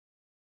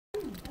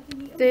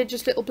They're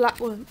just little black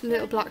ones.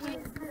 Little black.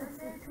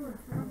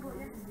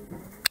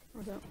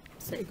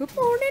 Say good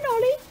morning,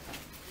 Ollie.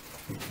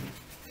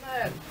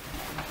 No.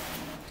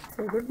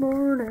 Say good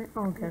morning.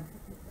 Okay.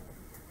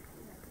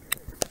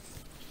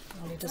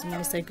 Ollie doesn't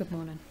want to say good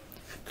morning.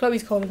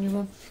 Chloe's calling you,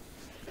 Mum.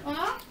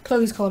 Huh?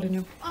 Chloe's calling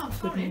you. Oh,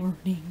 good sorry. morning.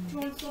 Do you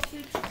want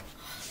sausage?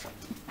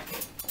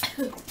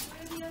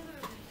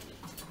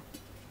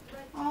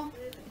 Oh.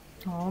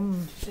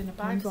 She's in a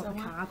bag. Got a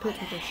carpet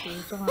with her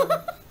shoes on.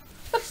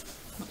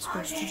 Not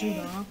supposed to do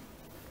that.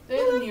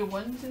 They're the new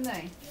ones, aren't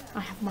they? I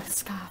have my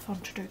scarf on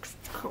today because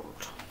it's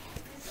cold.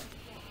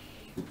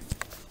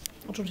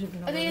 I don't even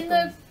know. Are they in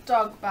the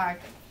dog bag?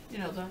 You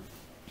know the.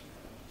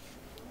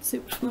 See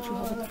which food we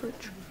have in the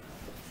fridge.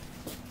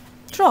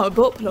 Try a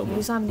butt plug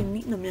because I haven't even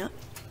eaten them yet.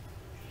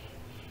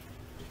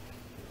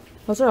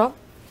 What's it up?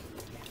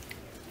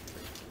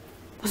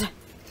 What's it?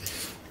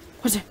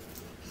 What's it?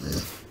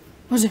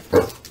 What's it?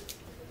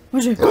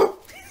 What's it?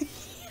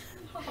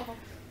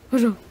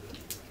 What's it?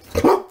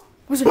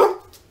 What's it?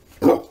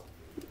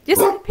 You're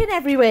slipping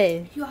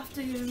everywhere. You have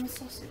to give them a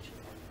sausage.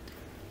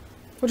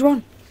 What do you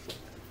want?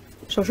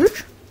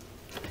 Sausage?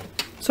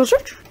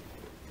 Sausage?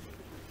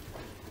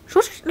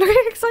 Sausage? Look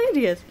how excited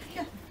he is.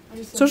 Yeah.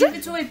 Sausage? Give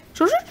it to him.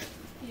 Sausage?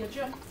 Here,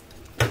 jump.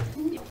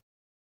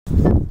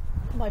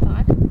 My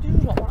bag. Do you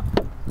want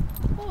that?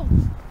 Oh,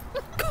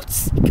 for God's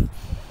sake.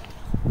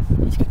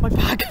 Let's get my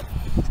bag.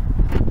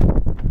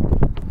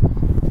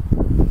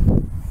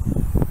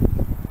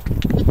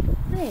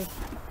 There.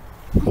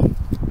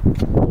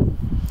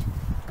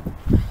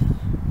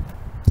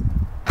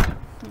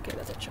 Okay,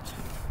 that's it. Shut.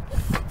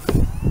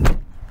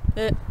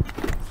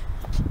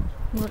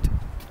 What?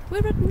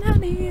 We're at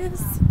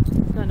Nanny's.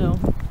 I know.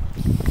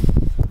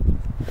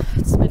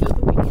 It's the middle of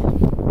the week.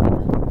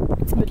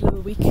 It's the middle of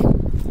the week.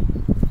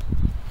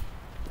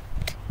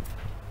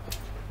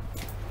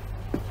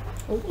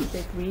 Oh,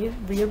 they've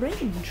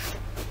rearranged.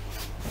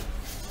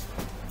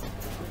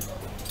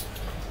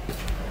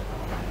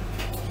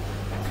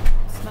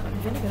 Smell of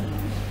vinegar.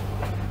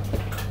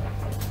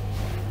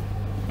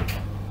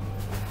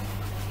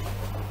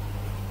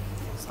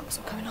 Socks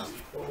are coming off.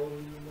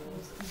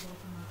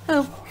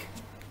 Oh.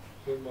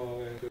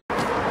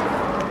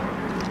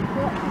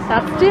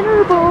 That's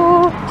dinner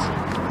board.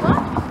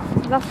 What?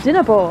 That's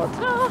dinner board.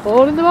 Oh.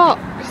 All in the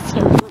box.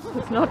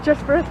 It's not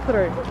just for us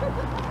three.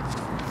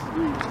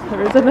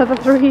 There is another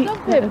three.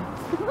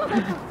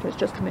 It's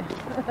just for me.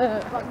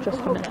 Just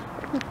for me.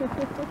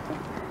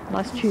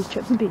 Nice cheese,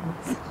 chips and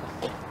beans.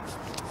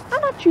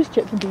 I've had cheese,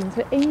 chips and beans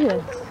for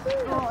ages.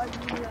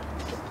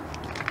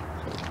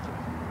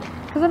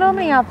 Because I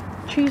normally have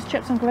cheese,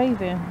 chips and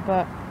gravy,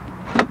 but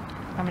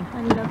I mean,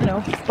 you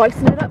know,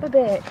 spicing it up a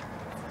bit.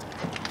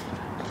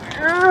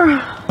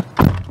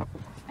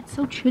 It's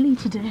so chilly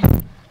today.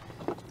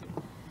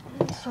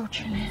 It's so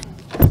chilly.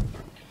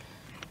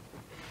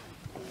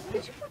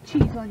 Did you put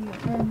cheese on your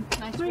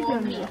nice gravy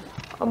on yours?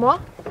 On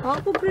what?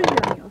 Can't put gravy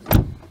on yours.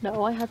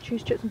 No, I had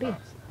cheese, chips and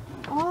beans.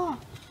 Oh.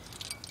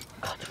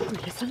 God,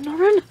 listen,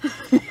 Lauren.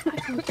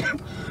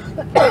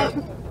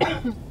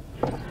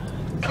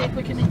 See if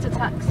we can hit a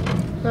taxi.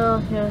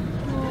 Oh, yeah.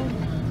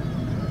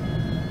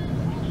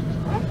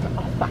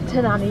 Oh, back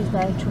to Nanny's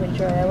now to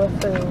enjoy our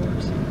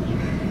food.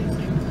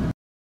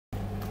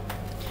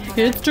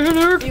 It's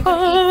dinner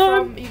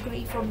time! You can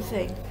eat from the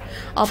thing.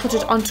 I'll put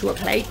it onto a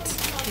plate.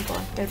 Go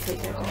on, go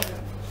plate, go on.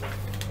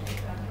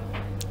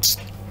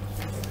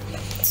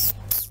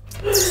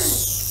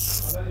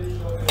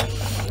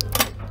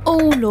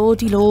 Oh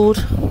lordy lord.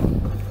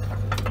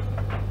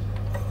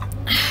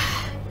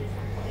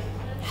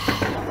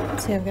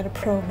 See, I've got a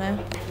pro now.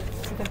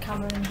 I've got a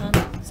camera in hand.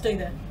 Stay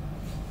there.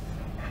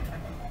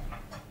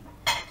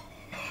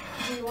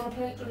 Do you want a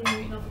plate or are you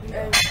eating off the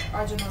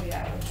I don't know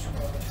yet.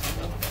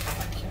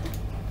 Thank you.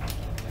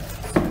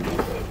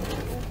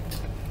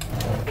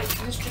 Is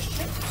this just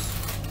chips?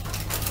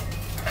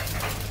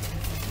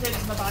 This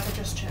is my bag of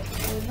just chips,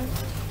 isn't it?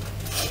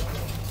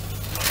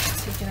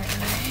 So you can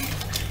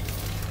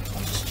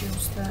I'll just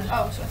use the...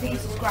 Oh, so I think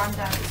this is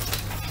Grandad's.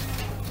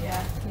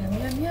 Yeah. Yum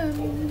yum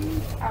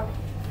yum. Ow.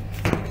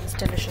 It's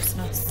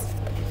deliciousness.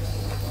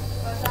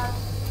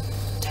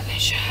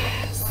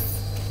 Delicious.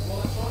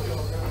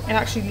 It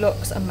actually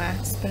looks a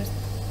mess, but it's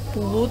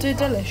bloody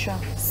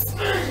delicious.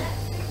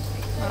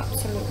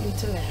 Absolutely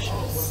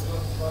delicious.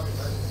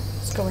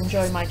 Let's go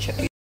enjoy my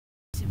chippy.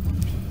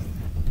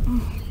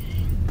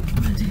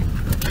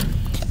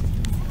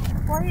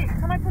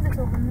 Can I put this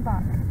over in the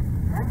back?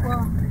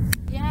 Well,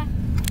 yeah.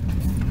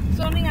 It's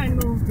only I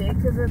moved it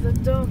because there's a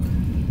dog.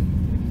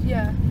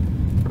 Yeah.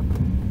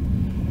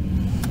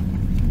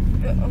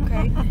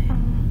 Okay.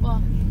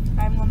 Well,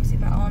 I haven't got my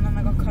seatbelt on and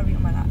I got curry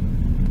on my lap.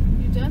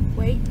 You done?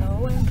 Wait,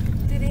 no, I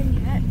didn't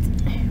yet.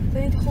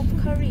 They need to hold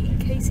curry in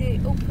case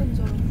it opens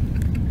or...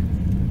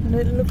 And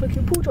it look like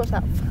you pulled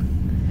yourself.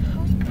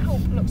 Whose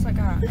poop looks like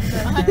that?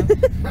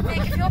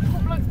 Mate, if your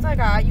poop looks like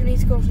that, you need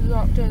to go to the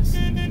doctors.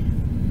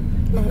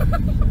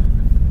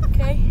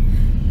 Okay?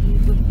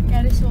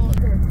 Get it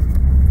sorted.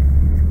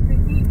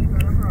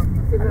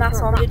 And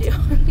that's on video.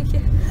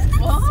 Yeah.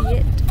 What? See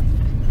it.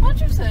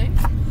 What'd you say?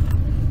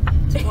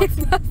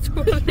 That's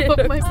what it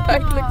looks my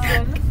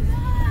like.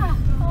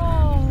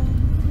 Oh,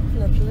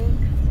 lovely.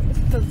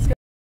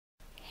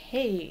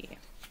 Hey,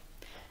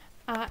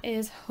 I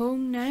is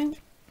home now.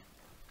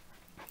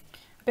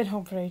 I've been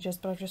home for ages,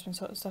 but I've just been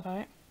sorting stuff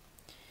out.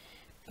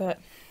 But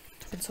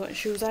I've been sorting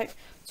shoes out.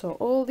 So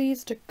all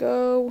these to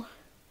go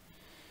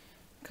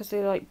because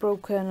they're like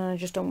broken and I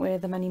just don't wear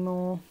them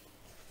anymore.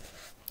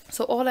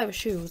 So all our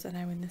shoes are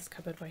now in this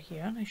cupboard right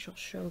here, and I shall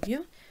show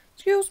you.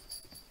 Excuse.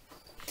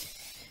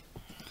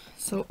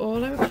 So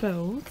all our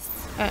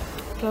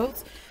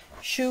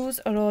shoes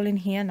are all in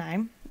here now.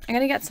 I'm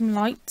gonna get some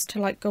lights to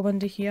like go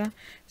under here,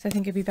 so I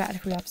think it'd be better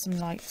if we have some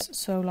lights.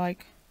 So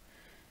like,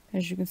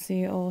 as you can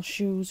see, all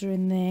shoes are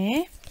in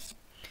there,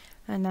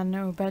 and then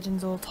our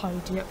bedding's all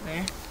tidy up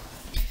there.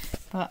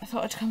 But I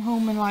thought I'd come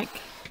home and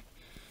like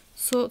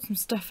sort some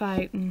stuff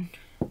out and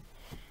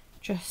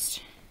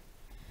just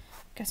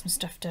get some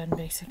stuff done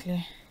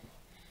basically.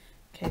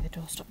 Okay, the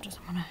doorstop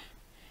doesn't want to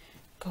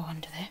go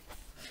under there.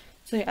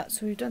 So yeah,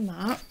 so we've done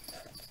that,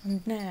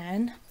 and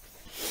then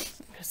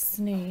I'm gonna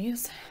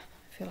sneeze.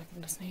 I feel like I'm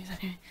gonna sneeze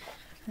anyway.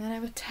 And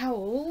then our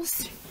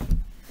towels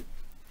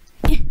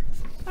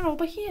are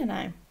over here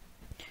now,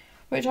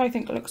 which I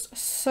think looks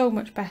so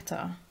much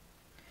better.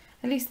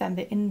 At least then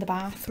they're in the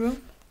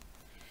bathroom.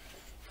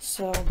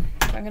 So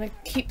I'm gonna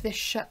keep this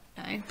shut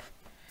now,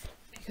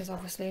 because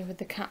obviously with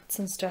the cats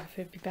and stuff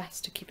it'd be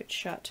best to keep it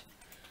shut.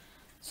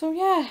 So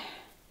yeah.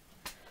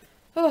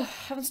 Oh,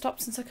 I haven't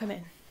stopped since I come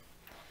in.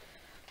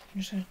 I'm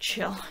just gonna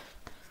chill.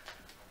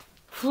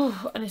 Whew,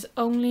 and it's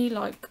only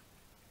like,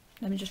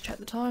 let me just check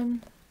the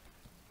time,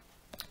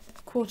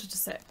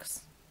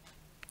 6:45.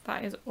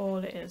 That is all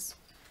it is.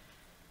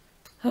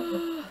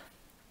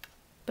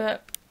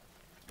 But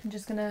I'm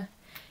just gonna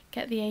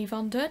get the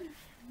Avon done,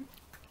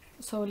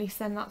 so at least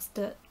then that's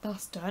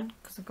done,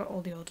 because I've got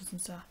all the orders and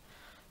stuff,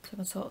 so I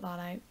can sort that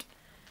out.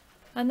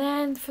 And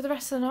then for the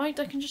rest of the night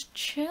I can just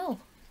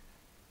chill.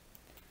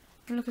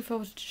 I'm looking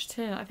forward to just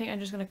chilling. I think I'm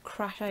just going to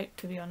crash out,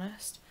 to be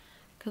honest,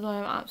 because I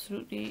am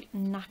absolutely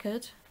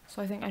knackered.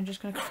 So I think I'm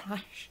just going to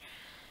crash.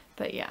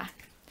 But yeah,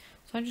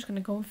 so I'm just going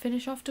to go and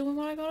finish off doing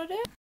what I gotta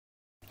do.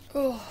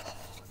 Oh,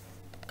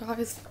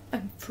 guys,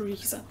 I'm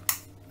freezing.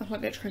 I'm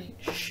like literally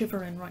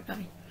shivering right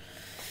now.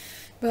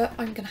 But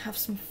I'm going to have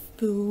some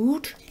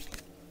food.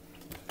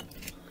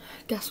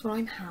 Guess what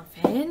I'm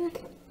having?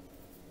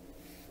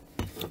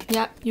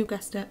 Yeah, you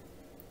guessed it.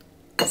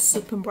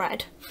 Soup and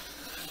bread.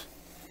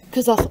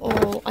 Because that's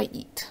all I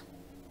eat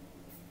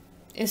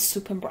is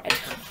soup and bread.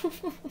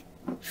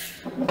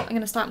 I'm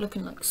going to start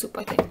looking like soup,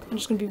 I think. I'm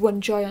just going to be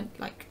one giant,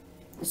 like,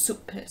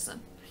 soup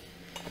person.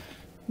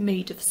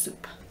 Made of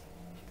soup.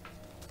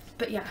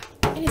 But yeah,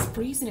 it is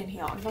freezing in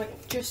here. I've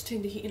like just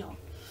turned the heating on,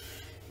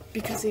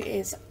 because it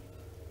is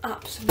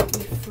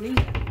absolutely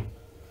freezing.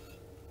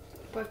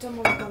 But I've done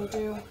what I've got to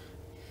do.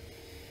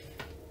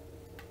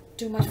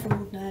 Do my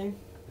food now.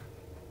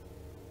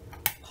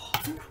 Oh,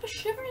 I'm proper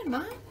shivering,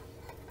 man.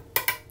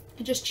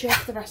 I just chill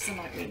for the rest of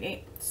the night,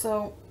 really.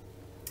 So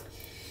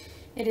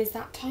it is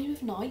that time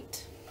of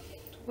night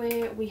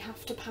where we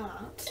have to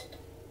part,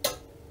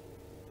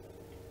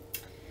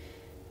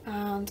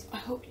 and I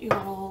hope you've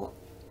all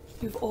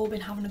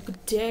been having a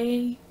good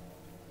day.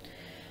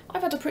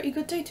 I've had a pretty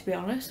good day, to be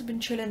honest. I've been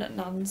chilling at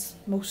Nans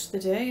most of the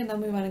day, and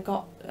then we went and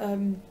got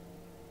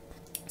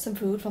some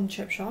food from the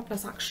chip shop.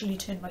 Let's actually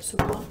turn my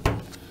soup on.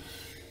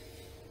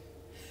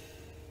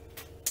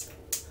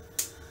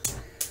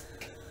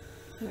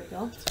 There we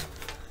go.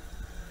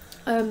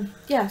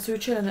 Yeah, so we're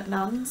chilling at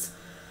Nans.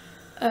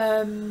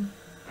 Went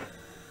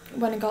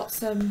and got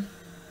some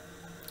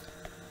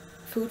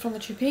food from the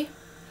chippy.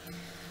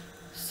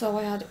 So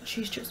I had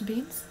cheese, chips and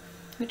beans,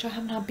 which I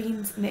haven't had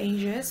beans in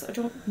ages. I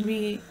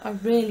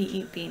rarely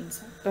eat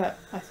beans, but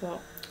I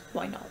thought,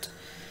 why not?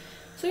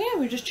 So yeah,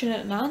 we're just chilling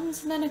at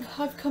Nans, and then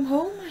I've come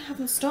home. I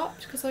haven't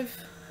stopped because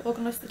I've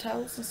organised the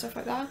towels and stuff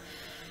like that.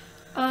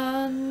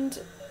 And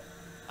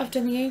I've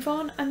done the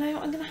Avon, and now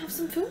I'm going to have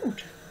some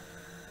food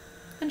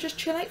and just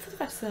chill out for the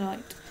rest of the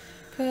night,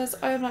 because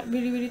I am like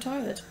really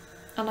tired,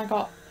 and I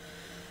got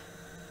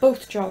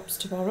both jobs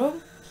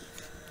tomorrow,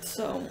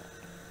 so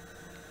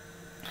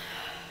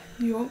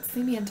you won't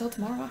see me until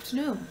tomorrow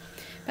afternoon.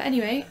 But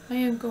anyway,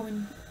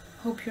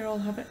 hope you're all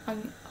having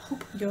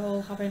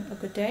a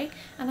good day,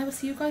 and I will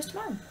see you guys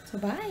tomorrow. So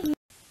bye.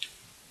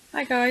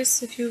 Hi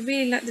guys, if you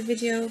really like the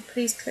video,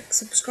 please click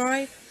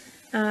subscribe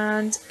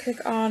and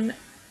click on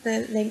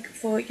the link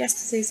for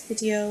yesterday's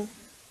video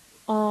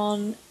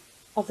on,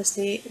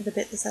 obviously, the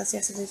bit that says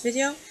yesterday's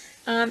video,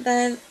 and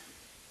then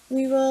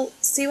we will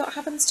see what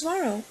happens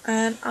tomorrow,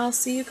 and I'll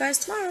see you guys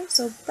tomorrow.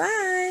 So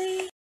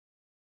bye.